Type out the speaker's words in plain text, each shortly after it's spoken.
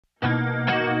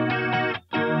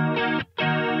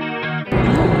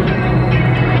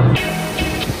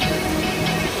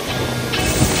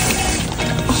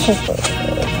Well,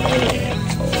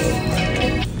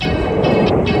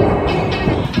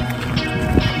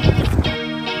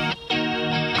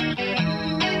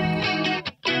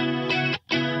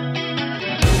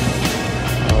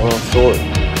 short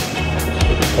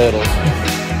with the pedals.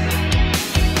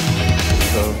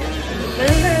 So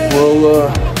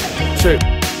we'll check.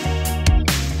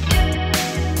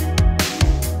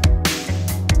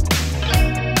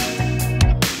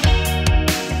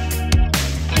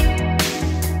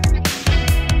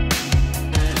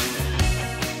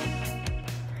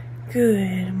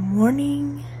 Good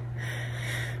morning.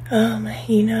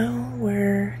 You know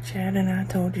where Chad and I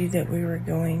told you that we were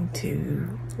going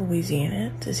to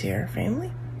Louisiana to see our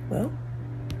family? Well,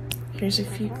 here's a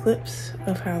few clips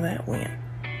of how that went.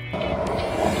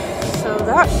 So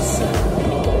that's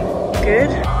good.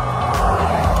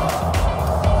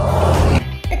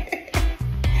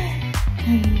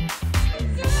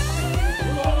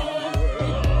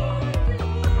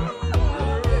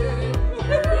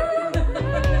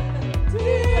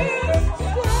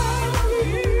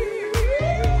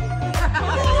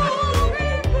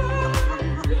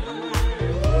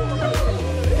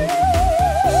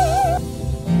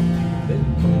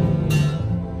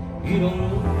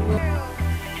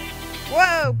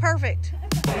 Whoa, perfect.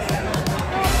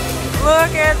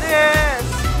 Look at this.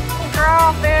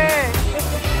 Crawfish.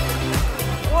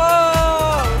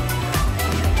 Whoa.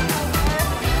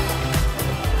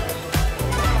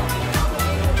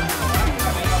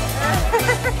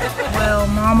 Well,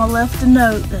 Mama left a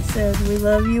note that says we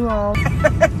love you all.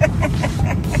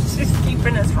 She's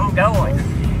keeping us from going.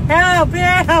 Help,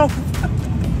 help.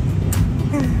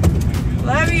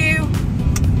 Love you.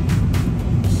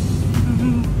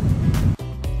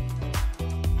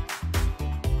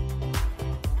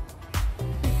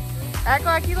 Act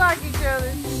like you like each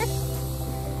other.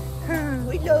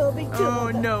 We love each other. Oh,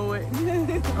 know it.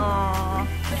 Aww.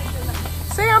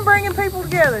 See, I'm bringing people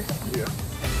together. Yeah.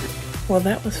 Well,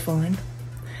 that was fun.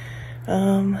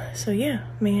 So yeah,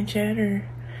 me and Chad are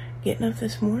getting up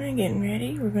this morning, getting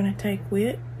ready. We're gonna take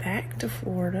Whit back to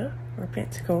Florida, where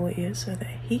Pensacola is, so that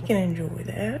he can enjoy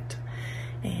that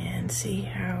and see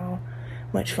how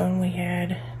much fun we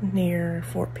had near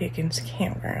Fort Pickens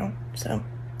campground. So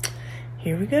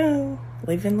here we go,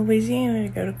 leaving Louisiana to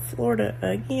go to Florida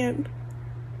again.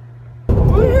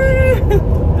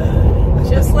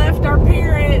 Just left our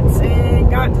parents and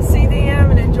got to see them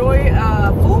and enjoy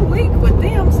a full week with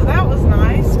them, so that was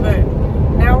nice. But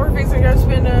now we're fixing to go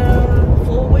spend a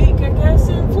full week, I guess,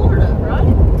 in Florida, right?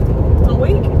 A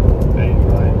week? 8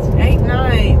 nights. 8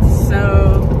 nights.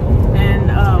 So,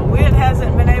 and Whit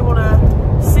hasn't been able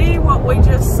to see what we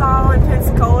just saw in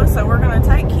Pensacola, so we're going to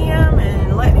take him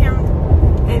and let him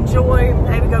enjoy,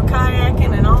 maybe go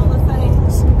kayaking and all the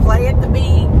things, play at the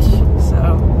beach.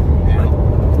 So Yeah,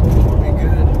 it'll be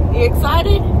good. you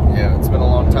excited? Yeah, it's been a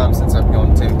long time since I've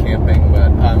gone to camping,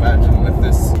 but I imagine with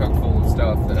this truck full of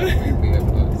stuff that we'd be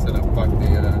able to set up quite the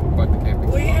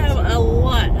camping. We have a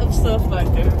lot of stuff back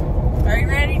there. Are you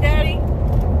ready, Daddy?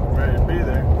 Ready to be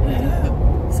there.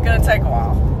 It's gonna take a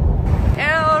while.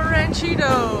 El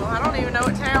Ranchito. I don't even know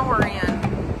what town we're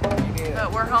in,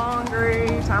 but we're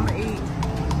hungry. Time to eat.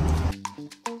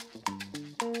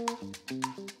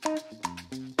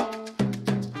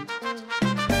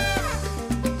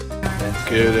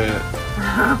 Get it.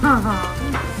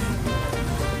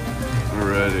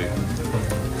 We're ready.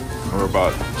 We're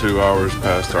about 2 hours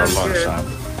past our That's lunchtime.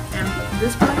 good. And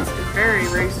this place is very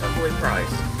reasonably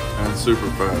priced. And super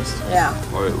fast. Yeah.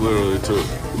 Like, literally took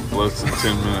less than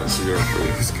 10 minutes to go through.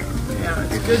 Yeah,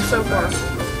 it's good so far.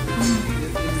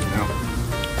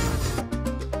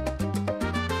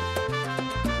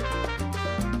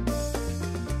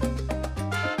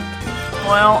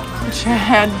 Well,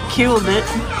 Chad killed it.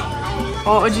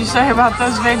 What would you say about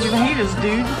those veggie fajitas,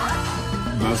 dude?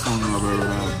 Best one I've ever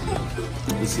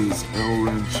had. This is El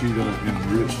Ranchito in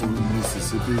Richland,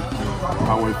 Mississippi.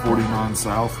 Highway 49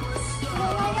 South.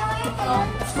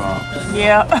 Stop.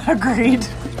 Yeah, agreed.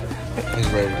 He's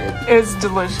very good. It's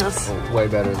delicious. Way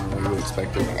better than we would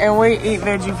expect it. And we eat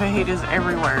veggie fajitas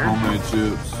everywhere. Homemade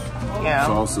chips. Yeah.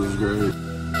 Sauce is great.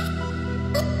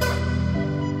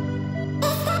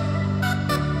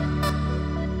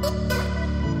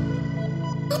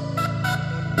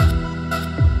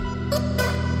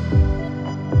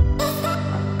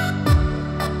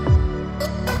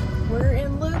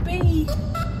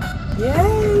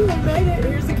 Yay, we made it.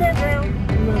 Here's the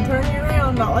campground. I'm going to turn you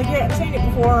around. Not like you hadn't seen it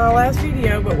before in our last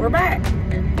video, but we're back.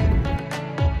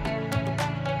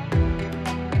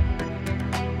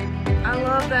 I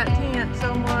love that tent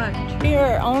so much. We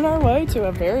are on our way to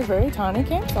a very, very tiny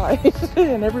campsite.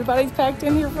 And everybody's packed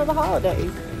in here for the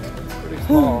holidays.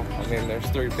 Well, I mean, there's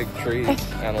 3 big trees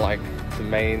and like the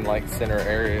main like center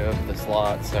area of this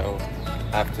lot, so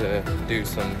I have to do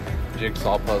some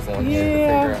jigsaw puzzling here to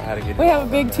figure out how to get it. We have a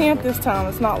big tent this time.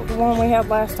 It's not the one we had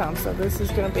last time, so this is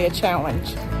going to be a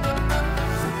challenge.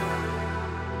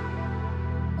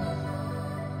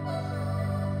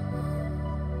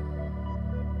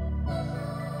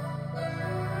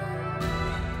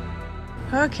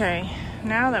 Okay,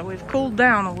 now that we've cooled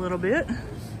down a little bit,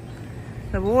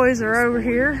 the boys are over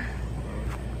here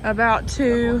about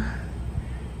to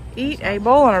eat a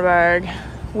bowl in a bag.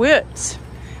 Wits.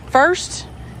 First,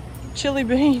 chili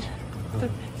bean,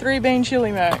 3-bean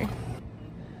chili bag.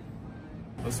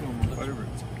 That's one of my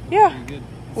favorites. Yeah,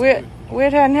 Wit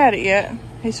hadn't had it yet.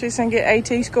 He's fixing to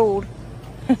get AT schooled.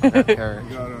 Got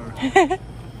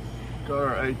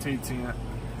our AT tent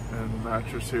and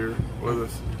mattress here with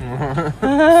us. It's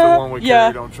the one we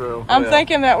carried on trail. I'm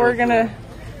thinking that we're gonna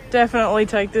definitely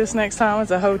take this next time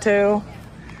as a hotel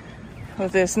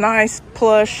with this nice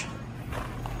plush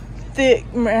thick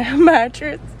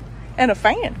mattress and a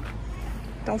fan.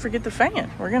 Don't forget the fan.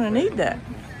 We're gonna need that.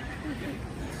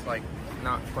 It's like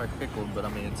not quite pickled, but I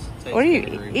mean it's tasty. What are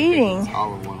you eating? It's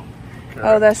olive oil.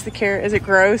 Oh, that's the carrot. Is it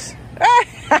gross? No,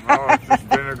 it's just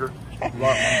vinegar.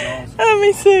 Let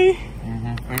me see.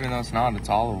 Even though it's not, it's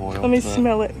olive oil. Let me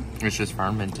smell it. It's just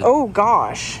fermented. Oh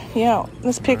gosh, yeah,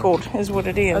 it's pickled is what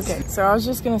it is. Okay, so I was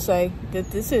just gonna say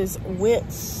that this is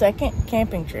Wit's second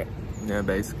camping trip. Yeah,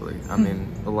 basically. I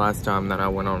mean, the last time that I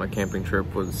went on a camping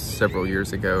trip was several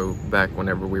years ago, back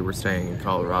whenever we were staying in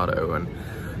Colorado, and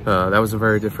that was a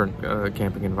very different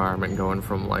camping environment, going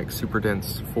from like super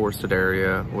dense forested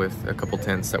area with a couple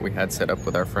tents that we had set up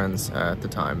with our friends at the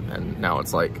time, and now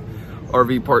it's like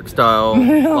RV park style,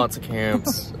 lots of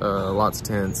camps, lots of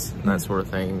tents, and that sort of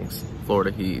things.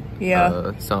 Florida heat,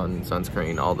 sun,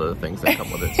 sunscreen, all the things that come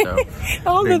with it. So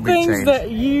all the things that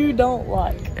you don't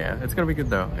like. Yeah, it's gonna be good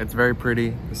though. It's very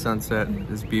pretty. The sunset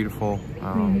is beautiful.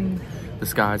 The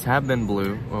skies have been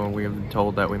blue. We have been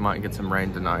told that we might get some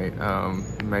rain tonight.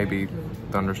 Maybe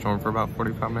thunderstorm for about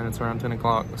 45 minutes around 10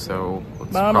 o'clock. So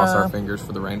let's cross our fingers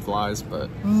for the rain flies. But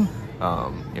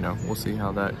you know, we'll see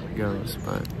how that goes.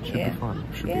 But it should be fun.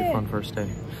 Should be a fun first day.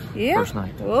 Yeah. First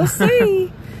night. We'll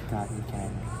see.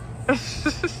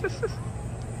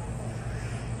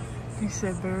 You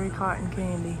said berry cotton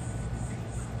candy.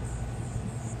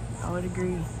 I would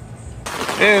agree.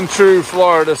 In true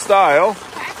Florida style,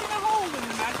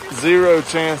 0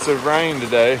 chance of rain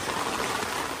today,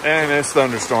 and it's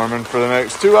thunderstorming for the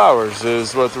next 2 hours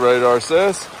is what the radar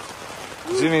says.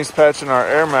 Jeannie's patching our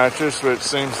air mattress, which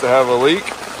seems to have a leak,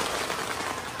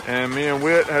 and me and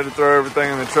Whit had to throw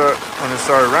everything in the truck when it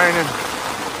started raining.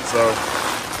 So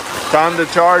time to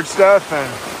charge stuff and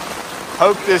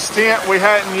hope this tent we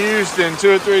hadn't used in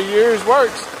 2 or 3 years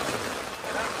works.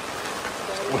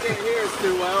 We can't hear us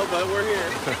too well, but we're here.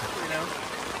 You know.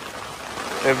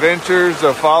 Adventures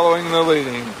of following the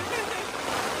leading.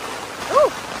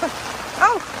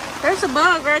 Oh, there's a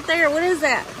bug right there. What is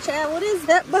that? Chad, what is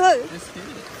that bug? Just hit it.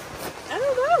 I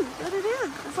don't know what it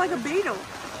is. It's like a beetle.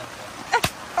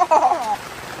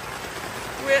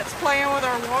 Whit's playing with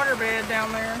our water bed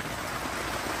down there.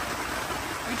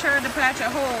 We tried to patch a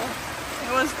hole.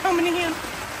 It was coming in.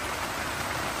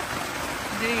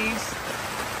 Jeez.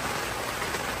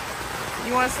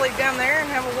 You want to sleep down there and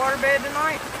have a water bed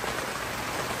tonight?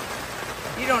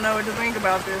 You don't know what to think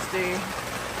about this, do you?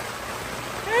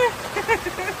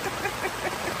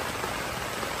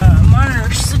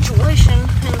 Minor situation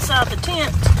inside the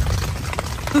tent.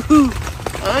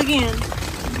 Again.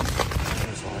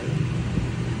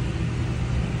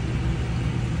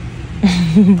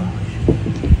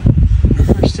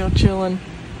 We're still chilling.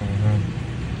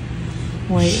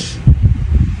 Wait.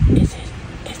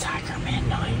 It's hiker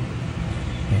midnight.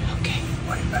 Okay.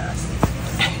 Way past.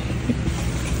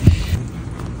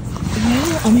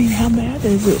 Well, I mean, how bad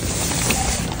is it?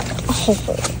 Oh,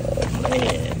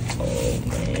 man. Oh,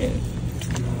 man.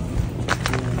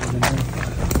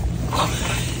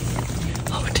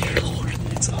 Oh, dear Lord.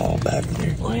 It's all back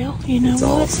there. Well, you know it's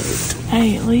what? All soaked.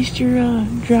 Hey, at least you're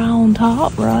dry on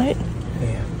top, right?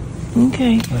 Yeah.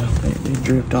 Okay. Well, it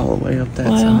dripped all the way up that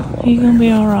side. Well, you're going to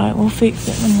be all right. We'll fix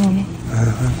it in the morning.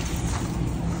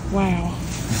 Wow.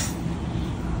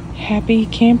 Happy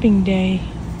camping day.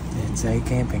 It's a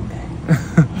camping day.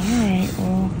 Alright,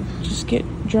 well, just get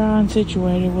dry and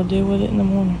situated. We'll deal with it in the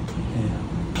morning.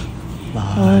 Yeah.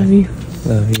 Bye. I love you.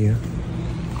 Love you.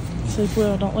 Sleep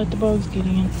well. Don't let the bugs get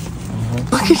in.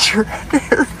 Look at your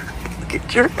hair. Look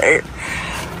at your hair.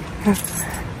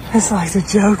 It's like the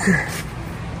Joker.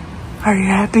 Are you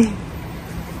happy?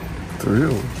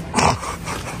 Thrilled.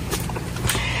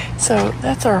 So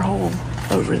that's our hole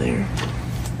over there.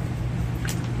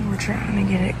 We're trying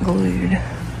to get it glued.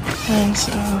 And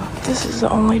so this is the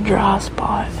only dry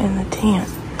spot in the tent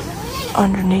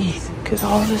underneath, because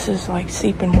all this is like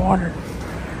seeping water.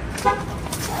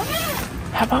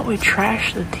 How about we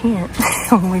trash the tent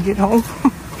when we get home?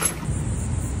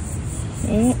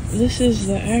 Well, this is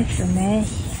the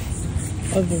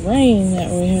aftermath of the rain that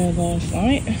we had last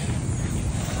night.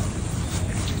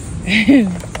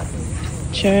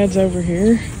 And Chad's over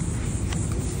here.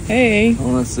 Hey. I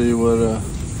want to see what a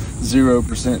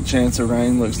 0% chance of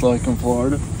rain looks like in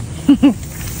Florida.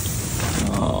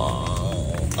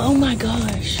 Oh my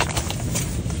gosh.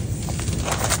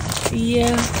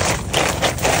 Yeah.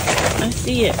 I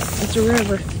see it. It's a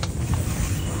river.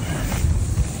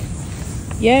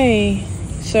 Yay.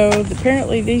 So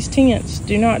apparently these tents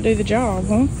do not do the job,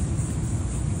 huh?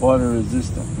 Water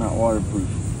resistant, not waterproof.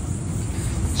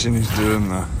 Jenny's doing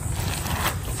the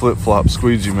flip-flop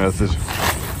squeegee method.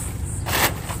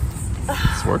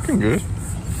 It's working good.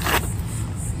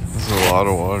 There's a lot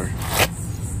of water.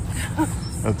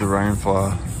 Let the rain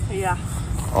fly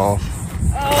off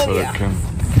so it can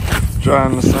dry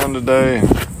in the sun today, and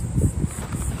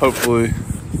hopefully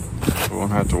we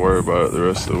won't have to worry about it the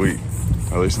rest of the week.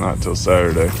 At least not until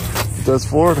Saturday. But that's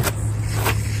Florida.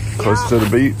 Close to the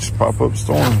beach, pop-up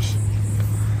storms.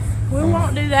 We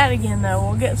won't do that again though.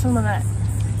 We'll get some of that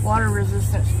water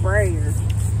resistant sprayer.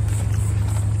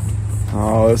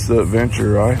 Oh, that's the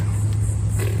adventure, right?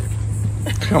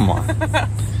 Come on.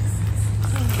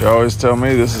 You always tell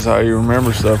me this is how you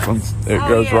remember stuff when it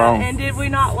goes wrong. And did we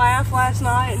not laugh last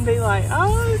night and be like,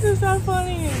 oh, this is so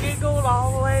funny, and giggled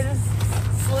all the way to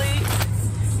sleep?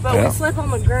 But we slept on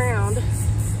the ground.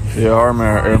 Yeah, our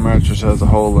air mattress has a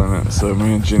hole in it, so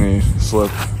me and Jenny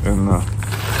slept in the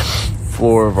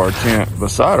floor of our tent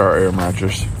beside our air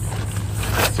mattress,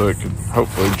 so it could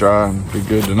hopefully dry and be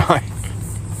good tonight.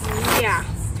 Yeah,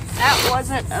 that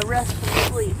wasn't a restful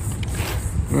sleep.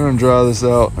 We're gonna dry this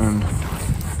out and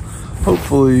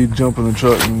hopefully jump in the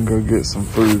truck and go get some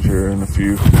food here in a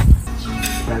few.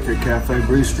 Back at Cafe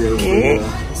Bistro,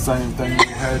 the same thing we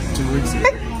had 2 weeks ago.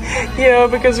 Yeah,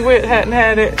 because Whit hadn't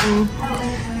had it,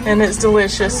 and it's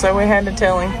delicious, so we had to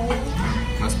tell him.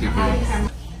 Must be good.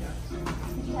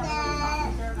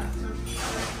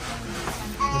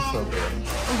 It's so good.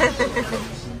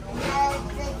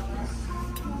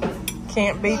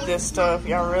 Can't beat this stuff.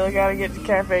 Y'all really got to get to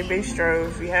Cafe Bistro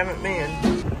if you haven't been.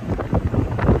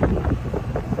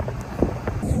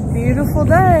 Beautiful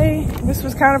day. This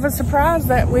was kind of a surprise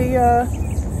that we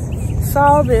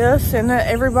saw this and that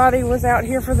everybody was out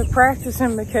here for the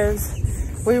practicing, because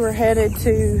we were headed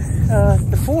to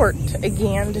the fort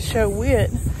again to show Whit,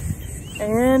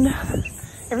 and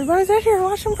everybody's out here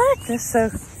watching practice, so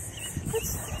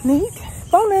that's neat.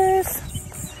 Bonus.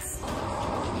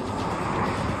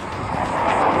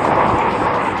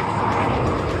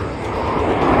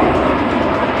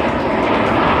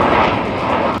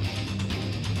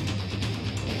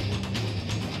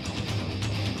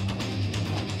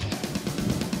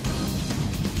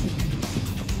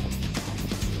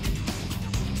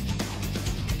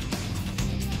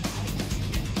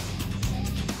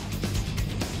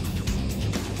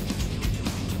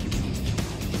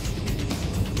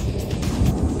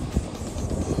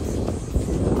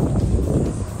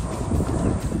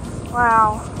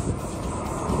 Wow.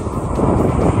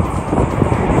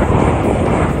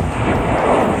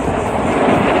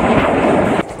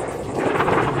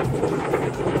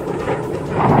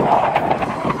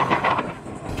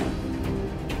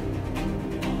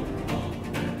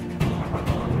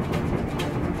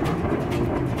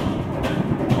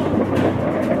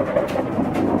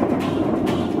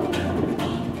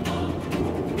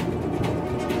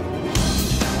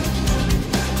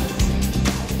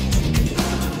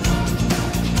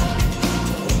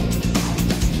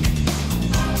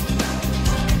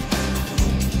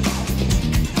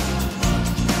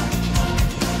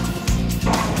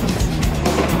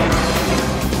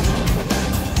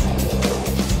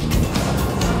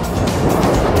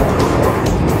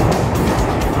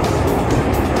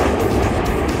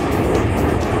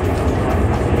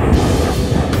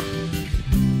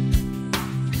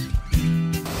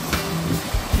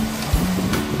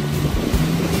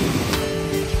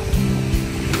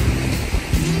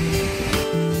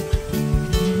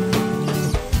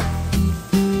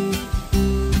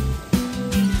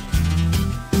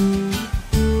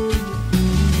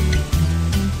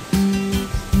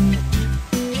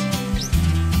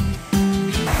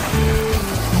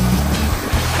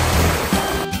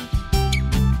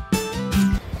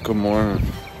 Good morning.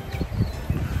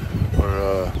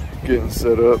 We're getting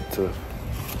set up to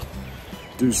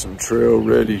do some trail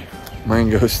ready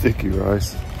mango sticky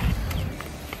rice.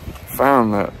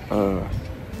 Found that,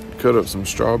 cut up some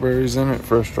strawberries in it,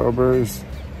 fresh strawberries.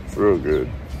 It's real good.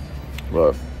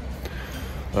 But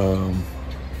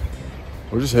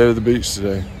we're just headed to the beach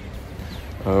today.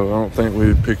 I don't think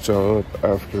we picked y'all up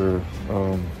after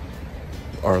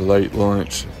our late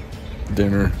lunch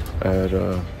dinner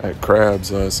at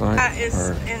Crab's last night. That is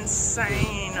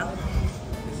insane.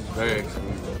 Very exciting.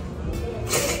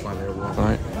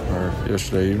 Night or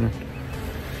yesterday evening.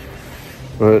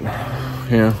 But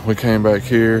yeah, we came back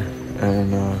here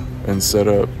and set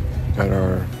up at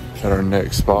our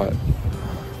next spot.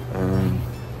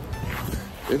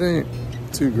 It ain't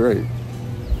too great.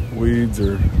 Weeds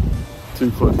are 2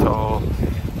 foot tall.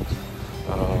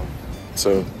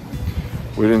 So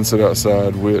we didn't sit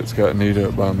outside. Wits got kneed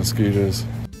up by mosquitoes.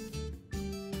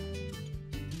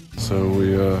 So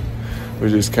we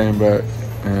just came back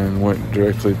and went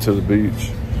directly to the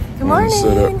beach. Good morning. And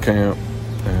set up camp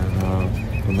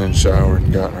and then showered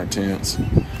and got in our tents.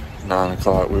 9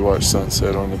 o'clock, we watched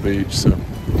sunset on the beach. So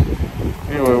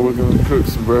anyway, we're gonna cook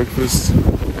some breakfast and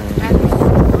head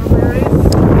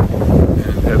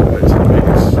back to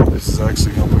the beach. This is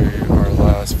actually gonna be our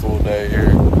last full day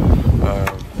here.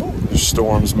 There's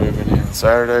storms moving in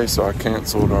Saturday, so I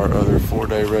canceled our other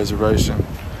 4-day reservation.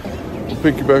 We'll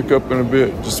pick you back up in a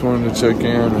bit. Just wanted to check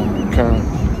in and kind of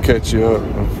catch you up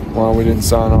while we didn't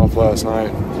sign off last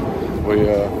night.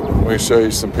 We show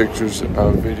you some pictures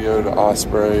of video to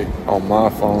Osprey on my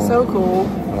phone. So cool.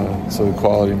 So the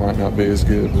quality might not be as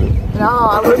good, but no,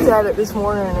 I looked at it this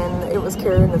morning and it was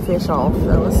carrying the fish off.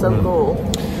 That was so cool.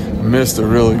 Missed a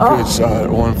really good shot.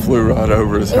 One flew right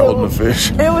over us holding the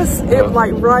fish. It was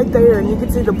like right there, and you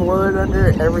could see the blood under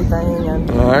it and everything.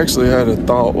 And I actually had a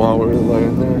thought while we were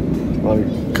laying there, like,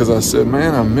 because I said,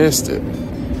 man, I missed it.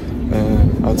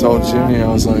 And I told Jenny, I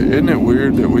was like, isn't it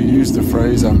weird that we used the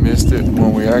phrase I missed it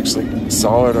when we actually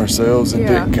saw it ourselves and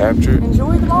didn't capture it?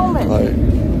 Enjoy the moment. Like,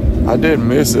 I didn't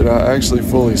miss it. I actually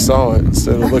fully saw it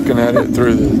instead of looking at it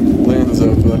through the lens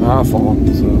of an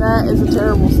iPhone. So that is a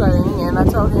terrible saying, and I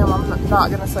told him I'm not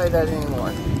going to say that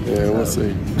anymore. Yeah, we'll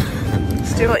see.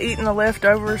 Still eating the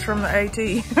leftovers from the AT.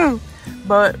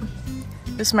 But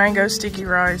this mango sticky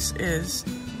rice is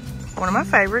one of my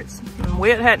favorites. And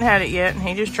Whit hadn't had it yet, and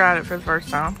he just tried it for the first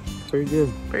time. Pretty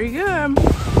good. Pretty good.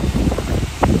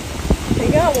 He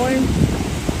got one.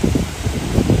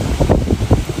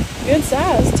 Good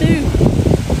size, too.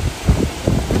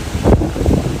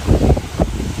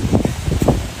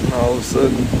 All of a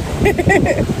sudden,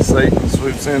 Satan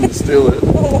swoops in to steal it.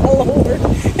 Oh, my Lord.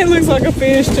 It looks like a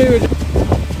fish, too.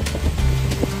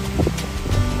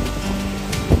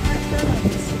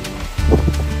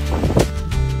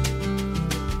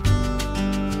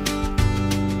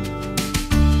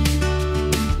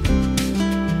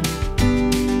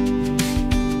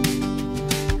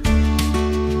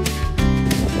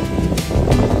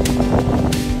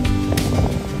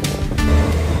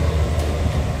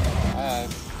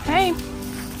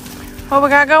 What we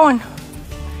got going?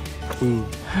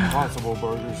 Possible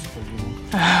burgers.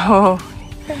 Oh.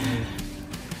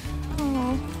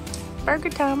 Burger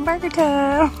time, burger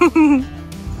time. And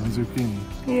zucchini.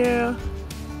 Yeah.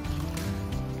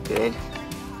 Good.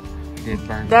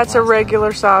 That's a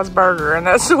regular size burger, and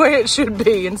that's the way it should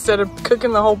be instead of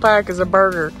cooking the whole pack as a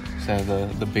burger. So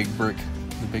the big brick.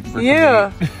 The big brick.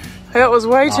 Yeah. That was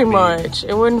way too much.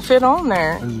 It wouldn't fit on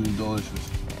there. This is delicious.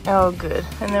 Oh, good.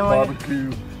 And then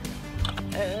Barbecue.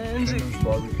 And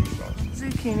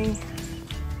zucchini.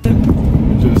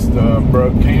 Just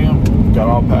broke camp, got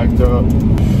all packed up.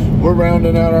 We're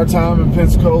rounding out our time in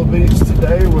Pensacola Beach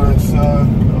today with a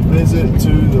visit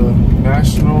to the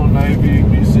National Navy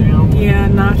Museum. Yeah,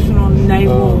 National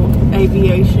Naval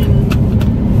Aviation.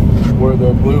 Where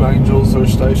the Blue Angels are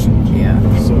stationed. Yeah.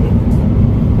 So,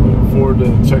 looking forward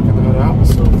to checking that out.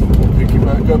 So, we'll pick you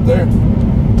back up there.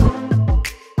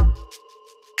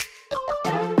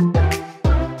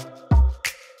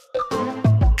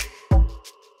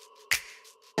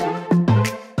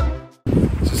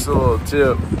 Just a little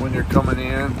tip, when you're coming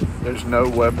in, there's no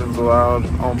weapons allowed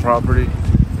on property,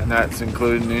 and that's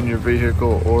including in your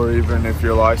vehicle or even if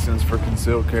you're licensed for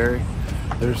concealed carry.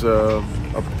 There's a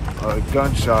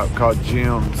gun shop called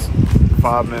Jim's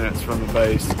 5 minutes from the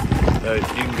base that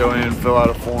you can go in, fill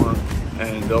out a form,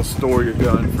 and they'll store your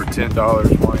gun for $10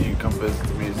 while you come visit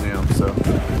the museum. So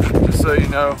just so you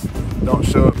know, don't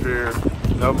show up here,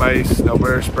 no mace, no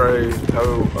bear spray,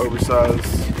 no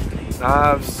oversized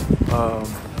knives,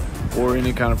 or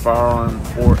any kind of firearm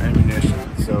or ammunition.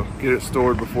 So get it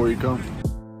stored before you come.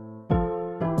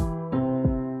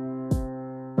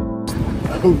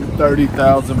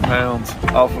 30,000 pounds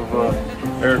off of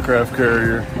a aircraft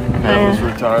carrier that was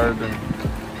retired and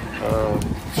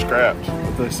scrapped,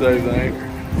 but they saved the anchor.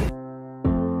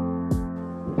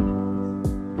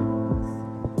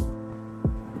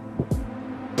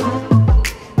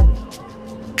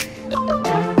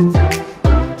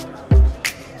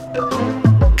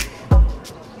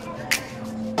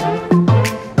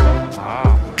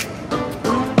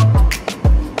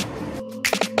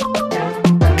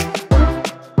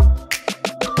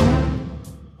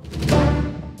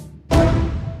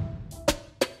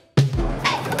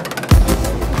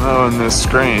 Oh, and this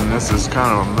screen, this is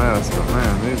kind of a mess, but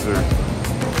man,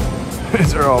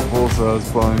 these are all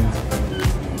full-size planes.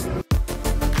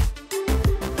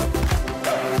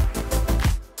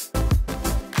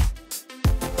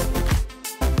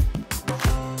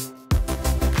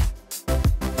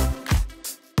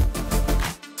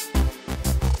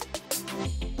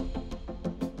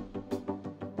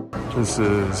 This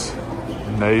is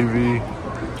Navy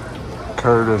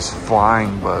Curtiss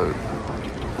flying boat.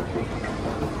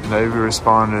 Navy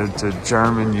responded to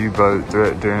German U-boat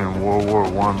threat during World War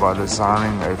I by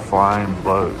designing a flying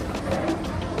boat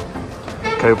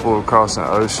capable of crossing the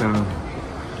ocean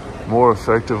more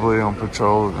effectively on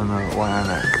patrol in the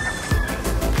Atlantic.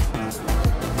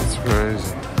 It's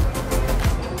crazy.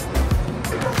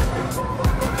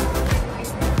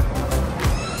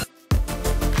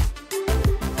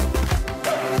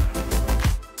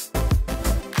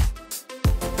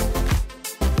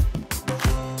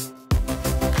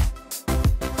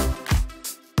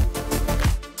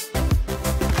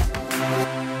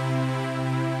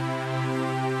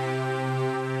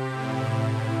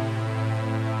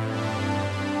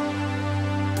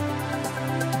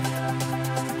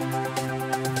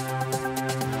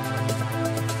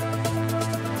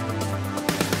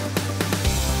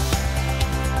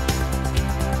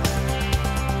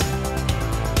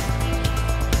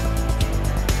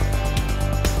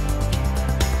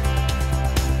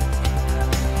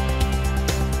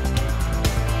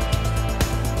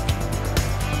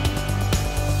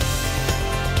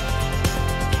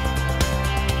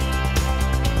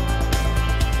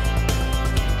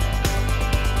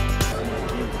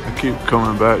 Keep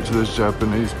coming back to this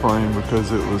Japanese plane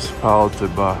because it was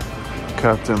piloted by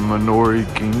Captain Minoru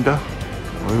Ginda,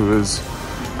 who is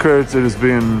credited as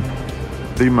being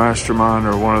the mastermind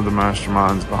or one of the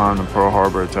masterminds behind the Pearl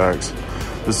Harbor attacks.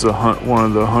 This is one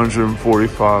of the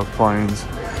 145 planes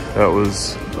that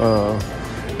was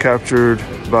captured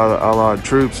by the Allied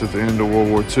troops at the end of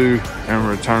World War II and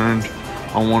returned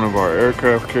on one of our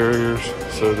aircraft carriers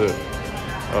so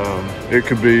that it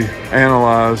could be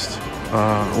analyzed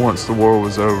once the war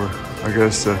was over, I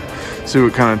guess, to see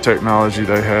what kind of technology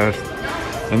they had.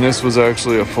 And this was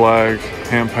actually a flag,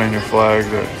 hand-painted flag,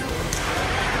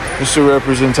 that just a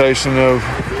representation of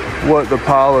what the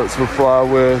pilots would fly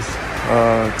with.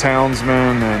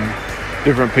 Townsmen and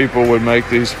different people would make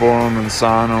these for them and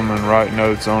sign them and write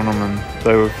notes on them, and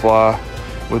they would fly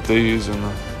with these. And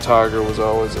the tiger was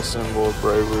always a symbol of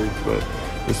bravery, but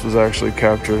this was actually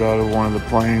captured out of one of the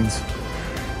planes.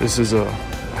 This is a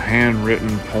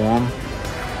handwritten poem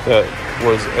that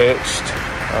was etched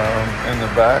in the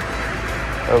back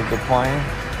of the plane,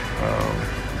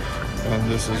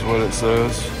 and this is what it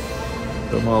says: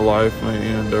 that my life may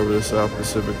end over the South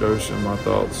Pacific Ocean, my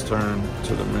thoughts turn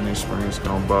to the many springs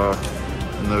gone by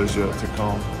and those yet to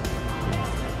come.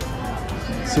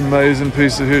 It's an amazing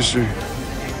piece of history.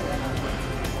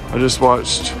 I just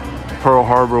watched Pearl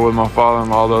Harbor with my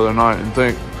father-in-law the other night and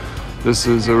think this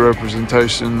is a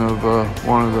representation of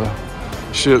one of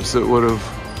the ships that would have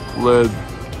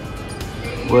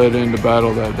led into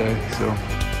battle that day. So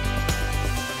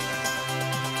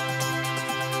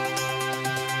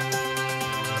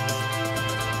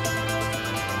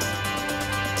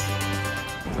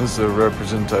this is a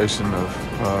representation of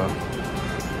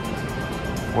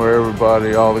where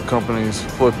everybody, all the companies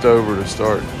flipped over to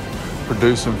start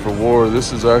producing for war.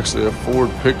 This is actually a Ford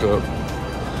pickup,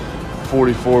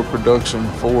 44 production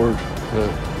Ford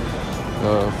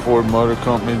that Ford Motor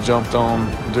Company jumped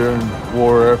on during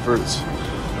war efforts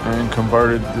and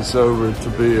converted this over to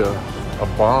be a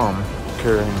bomb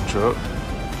carrying truck.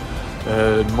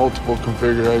 It had multiple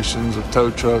configurations of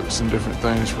tow trucks and different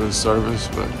things for the service,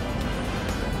 but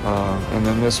and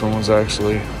then this one was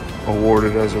actually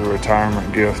awarded as a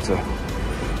retirement gift to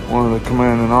one of the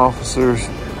commanding officers.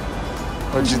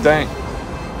 What'd you think?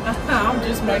 I'm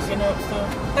just making up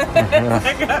stuff.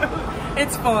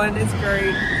 It's fun. It's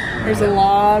great. There's a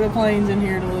lot of planes in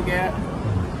here to look at.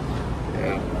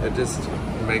 Yeah, it just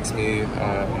makes me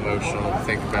emotional to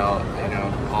think about, you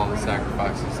know, all the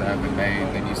sacrifices that have been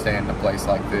made. And you stay in a place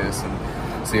like this,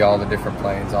 and see all the different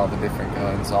planes, all the different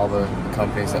guns, all the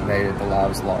companies that made it, the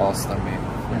lives lost. I mean,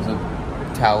 there's a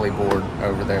tally board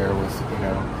over there with, you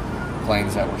know,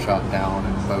 planes that were shot down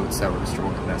and boats that were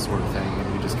destroyed and that sort of thing,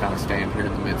 and you just kind of stand here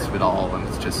in the midst of it all, and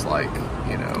it's just like,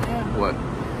 you know,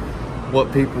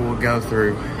 what people would go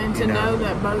through. And to know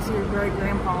that both of your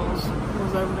great-grandpas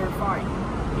was over there fighting,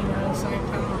 you know, at the same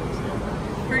time.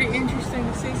 So, pretty interesting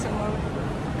to see some of it.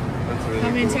 Really How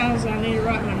many times do I need to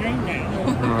write my name down?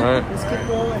 All right. Let's keep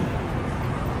going.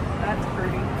 That's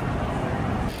pretty.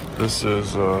 This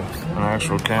is an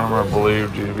actual camera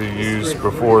believed to be used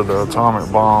before the atomic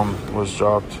bomb was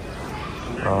dropped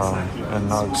in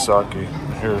Nagasaki,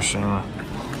 Hiroshima.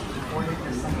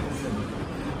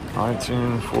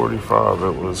 1945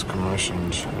 it was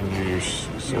commissioned and used,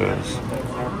 it says.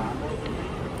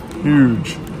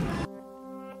 Huge.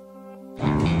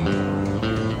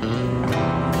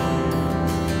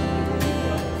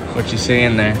 What you see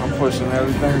in there? I'm pushing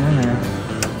everything in here.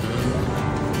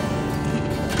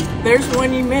 There's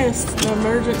one you missed, the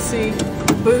emergency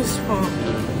boost pump.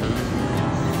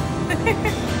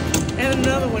 And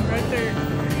another one right there.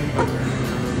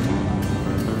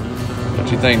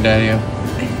 What you think, Daddy-O?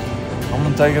 I'm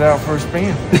gonna take it out for a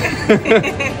spin.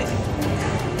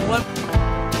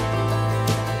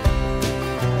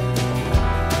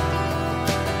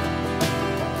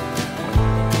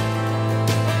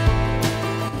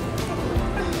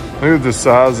 Look at the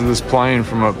size of this plane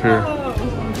from up here. Oh,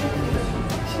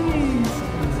 jeez.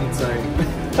 It's insane.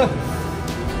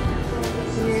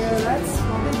 Yeah, that's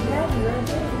Big Daddy right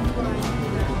there.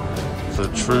 It's a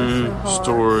true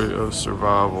story of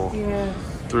survival. Yeah.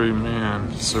 3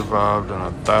 men survived on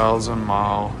a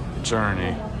 1,000-mile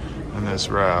journey in this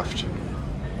raft.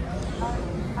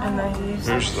 And they used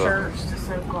their shirts to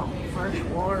soak up fresh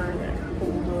water that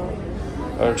pulled up.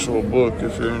 Actual book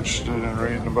if you're interested in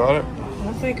reading about it.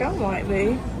 I think I might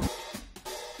be.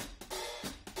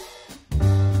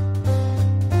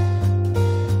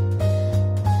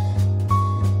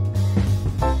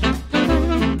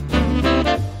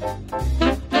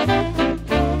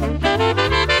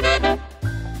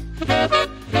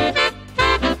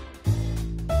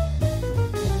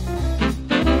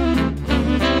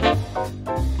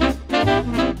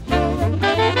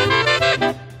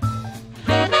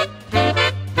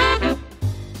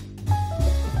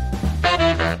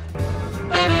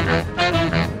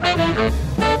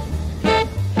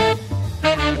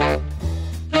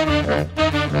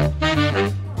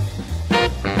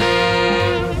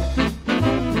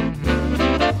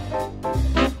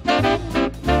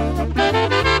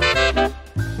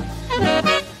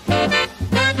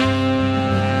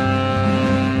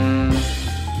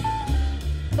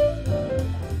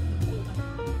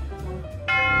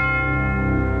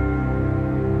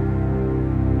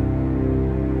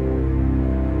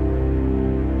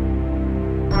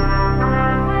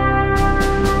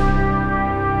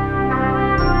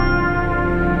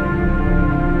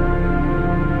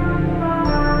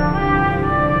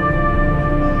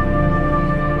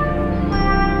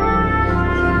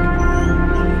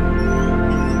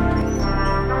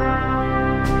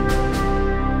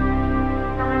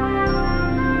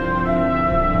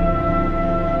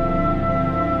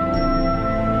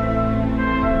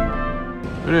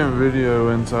 We didn't video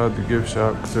inside the gift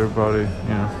shop because everybody, you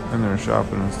know, in there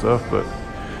shopping and stuff, but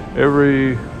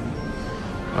every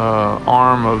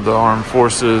arm of the armed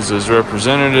forces is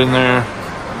represented in there.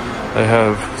 They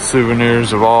have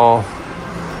souvenirs of all.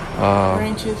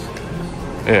 Branches.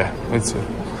 Yeah, it's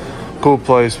a cool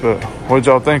place, but what'd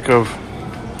y'all think of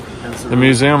the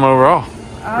museum overall?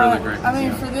 Really great I mean,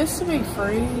 museum. for this to be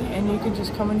free and you could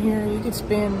just come in here, you could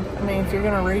spend, I mean, if you're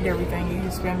going to read everything, you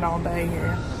could spend all day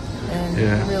here and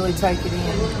really take it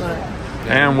in. But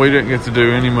And we didn't get to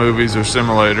do any movies or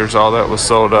simulators. All that was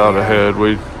sold out ahead.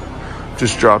 We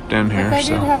just dropped in here. they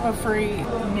So did have a free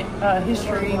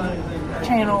History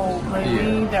Channel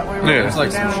movie that we were There's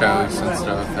like some down shows on, and but-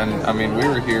 stuff. And I mean, we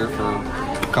were here for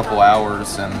a couple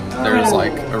hours and there's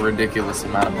like a ridiculous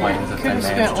amount of planes that they Could've managed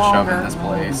spent to shove longer. in this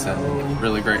place, and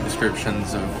really great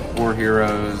descriptions of war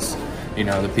heroes, you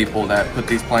know, the people that put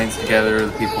these planes together,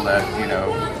 the people that, you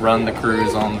know, run the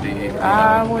crews on the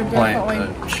I would plane,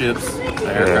 definitely- the ships,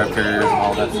 the aircraft carriers and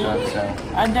all that stuff.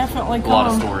 So I definitely a come. lot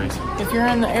of stories. If you're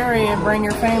in the area and bring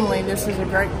your family, this is a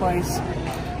great place.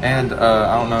 And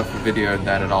I don't know if you videoed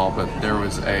that at all, but there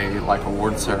was a like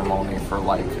award ceremony for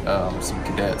like some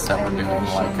cadets that were doing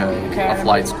like a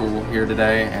flight school here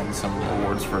today, and some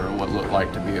awards for what looked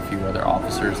like to be a few other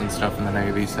officers and stuff in the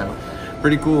Navy. So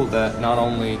pretty cool that not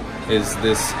only is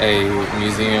this a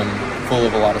museum full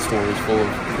of a lot of stories, full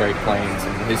of great planes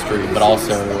and history, but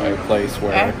also a place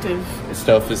where Active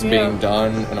stuff is being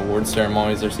done and award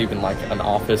ceremonies. There's even like an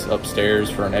office upstairs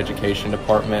for an education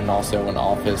department, and also an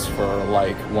office for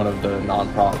like one of the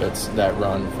nonprofits that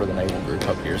run for the Naval group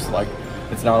up here. So like,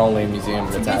 it's not only a museum,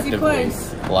 but it's actively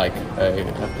like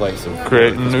a place of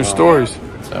creating new stories.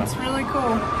 So it's really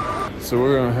cool. So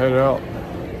we're gonna head out,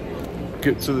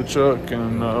 get to the truck,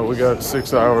 and we got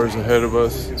 6 hours ahead of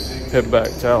us, head back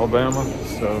to Alabama.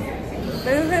 So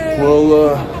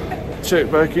we'll check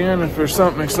back in if there's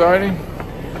something exciting.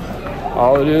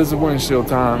 All it is windshield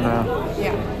time now.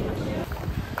 Yeah.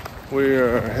 We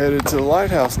are headed to the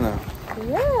Lighthouse now.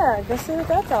 Yeah, go see what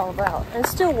that's all about. It's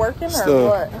still working It's or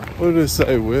what? What did it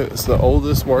say? It's the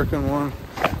oldest working one,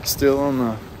 still on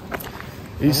the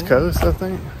East Coast, I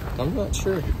think. I'm not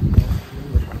sure.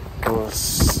 We'll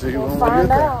see when we Find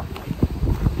get out.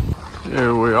 there.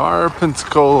 Here we are,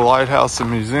 Pensacola Lighthouse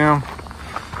and Museum.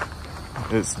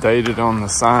 It's dated on the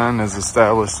sign as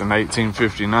established in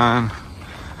 1859,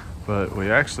 but we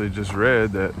actually just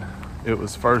read that it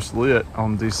was first lit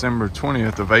on December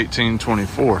 20th of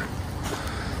 1824.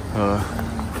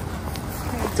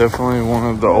 Definitely one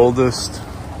of the oldest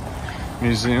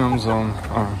museums on,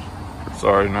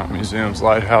 sorry, not museums,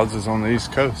 lighthouses on the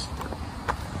East Coast.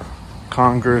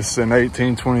 Congress in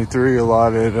 1823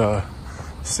 allotted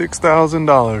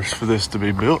 $6,000 for this to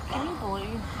be built. Can you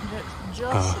believe that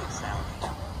just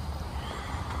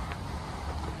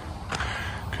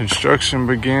Construction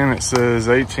began, it says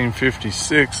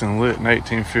 1856 and lit in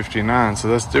 1859, so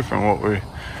that's different what we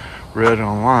read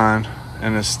online,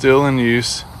 and it's still in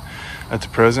use at the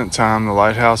present time. The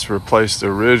lighthouse replaced the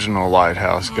original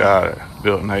lighthouse, got it,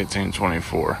 built in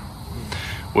 1824,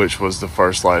 which was the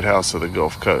first lighthouse of the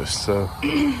Gulf Coast. So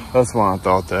that's why I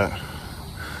thought that.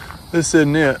 This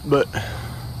isn't it, but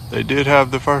they did have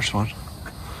the first one.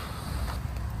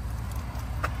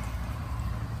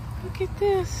 Look at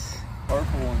this.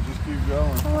 Purple one, just keep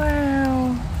going.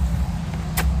 Wow.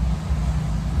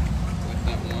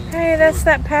 Hey, that's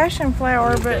that passion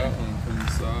flower, but That one from the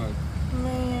side.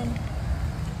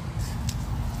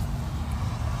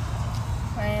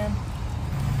 man.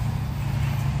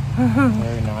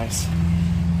 Very nice.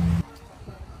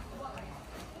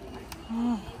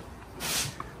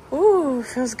 Ooh,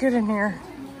 feels good in here.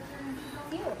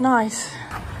 Nice.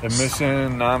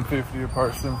 Admission $9.50 a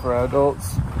person for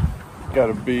adults. Got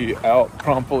to be out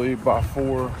promptly by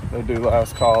 4. They do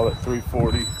last call at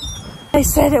 3:40. They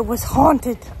said it was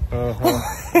haunted. And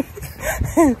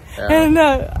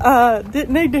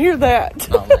didn't need to hear that.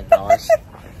 Oh my gosh.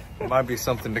 It might be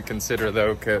something to consider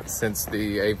though, since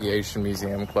the Aviation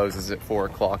Museum closes at 4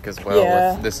 o'clock as well.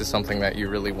 Yeah. If this is something that you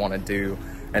really want to do,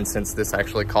 and since this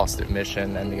actually costs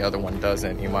admission and the other one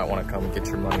doesn't, you might want to come and get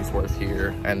your money's worth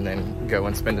here and then go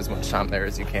and spend as much time there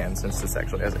as you can, since this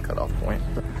actually has a cutoff point.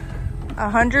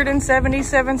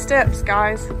 177 steps,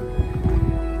 guys.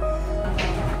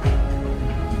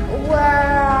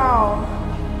 Wow.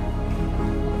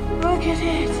 Look at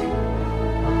it.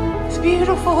 It's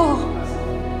beautiful.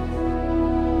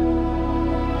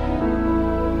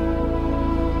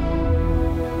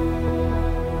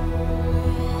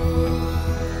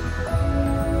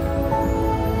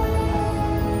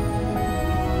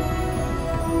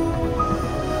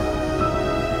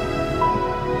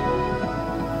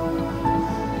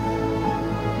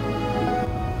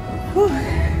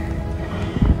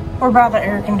 We're by the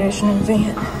air conditioning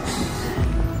vent.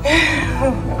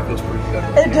 Feels pretty good.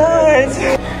 It does.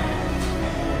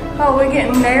 Oh, we're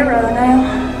getting narrow now.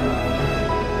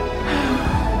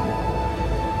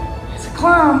 It's a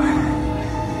climb.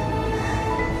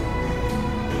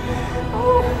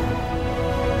 Oh.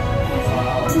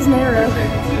 This is narrow.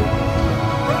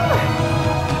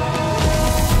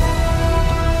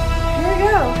 Here we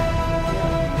go.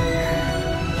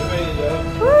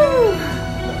 Woo!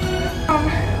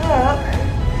 Up.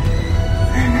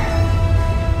 And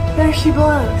there she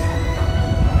blows.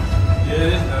 Yeah,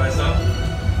 it is nice, huh?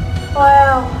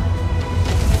 Wow.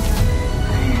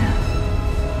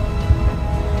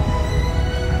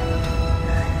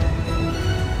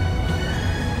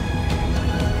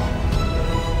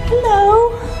 Hello.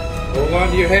 Hold on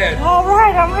to your head. All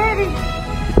right, I'm ready.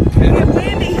 Get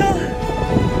windy, huh?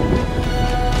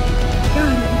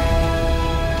 Got it.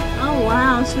 Oh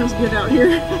wow, it feels good out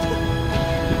here.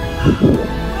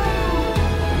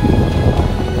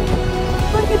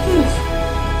 Look at this.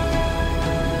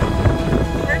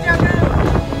 Where'd y'all go?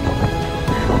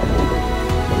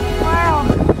 Wow.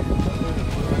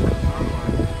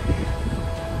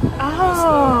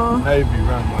 Oh. Navy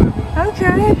runway.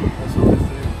 Okay. That's what they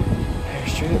do.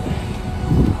 Parachute.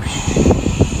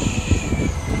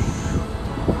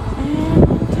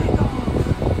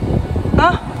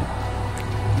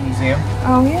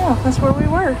 Oh yeah, that's where we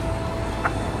were.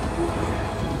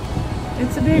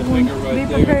 It's a big one. Be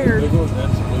prepared.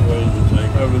 That's the Blue Angels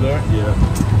hangar. Over there? Yeah.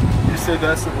 You said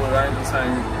that's the Blue Angels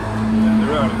hangar. Yeah,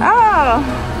 they're out. Oh.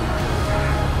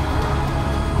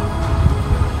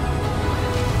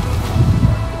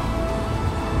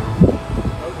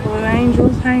 Blue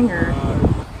Angels hangar.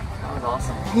 That was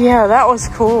awesome. Yeah, that was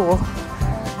cool.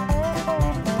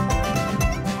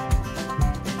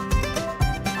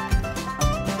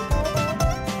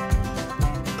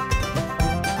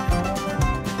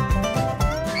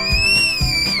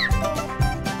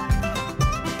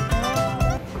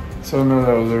 So I know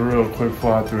that was a real quick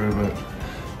fly through, but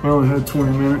we only had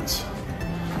 20 minutes.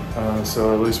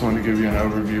 So I at least wanted to give you an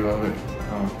overview of it.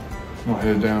 I'm gonna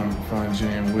head down and find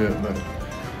Jenny and Whit, but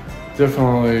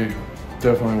definitely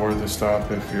worth a stop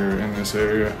if you're in this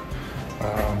area.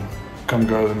 Come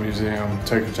go to the museum,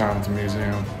 take your time at the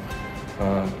museum.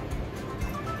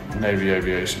 Navy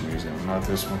Aviation Museum, not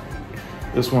this one.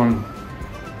 This one,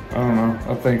 I don't know,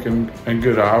 I think a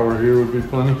good hour here would be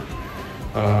plenty.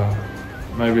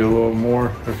 Maybe a little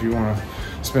more if you want to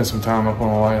spend some time up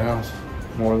on the lighthouse,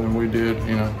 more than we did.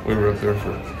 You know, we were up there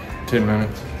for 10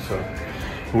 minutes. So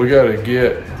we got to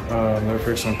get, they're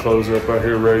fixing to close up out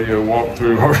here, radio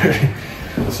walkthrough already.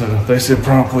 So they said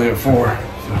promptly at 4. So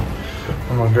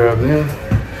I'm gonna grab them.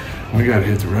 We got to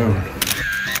hit the road.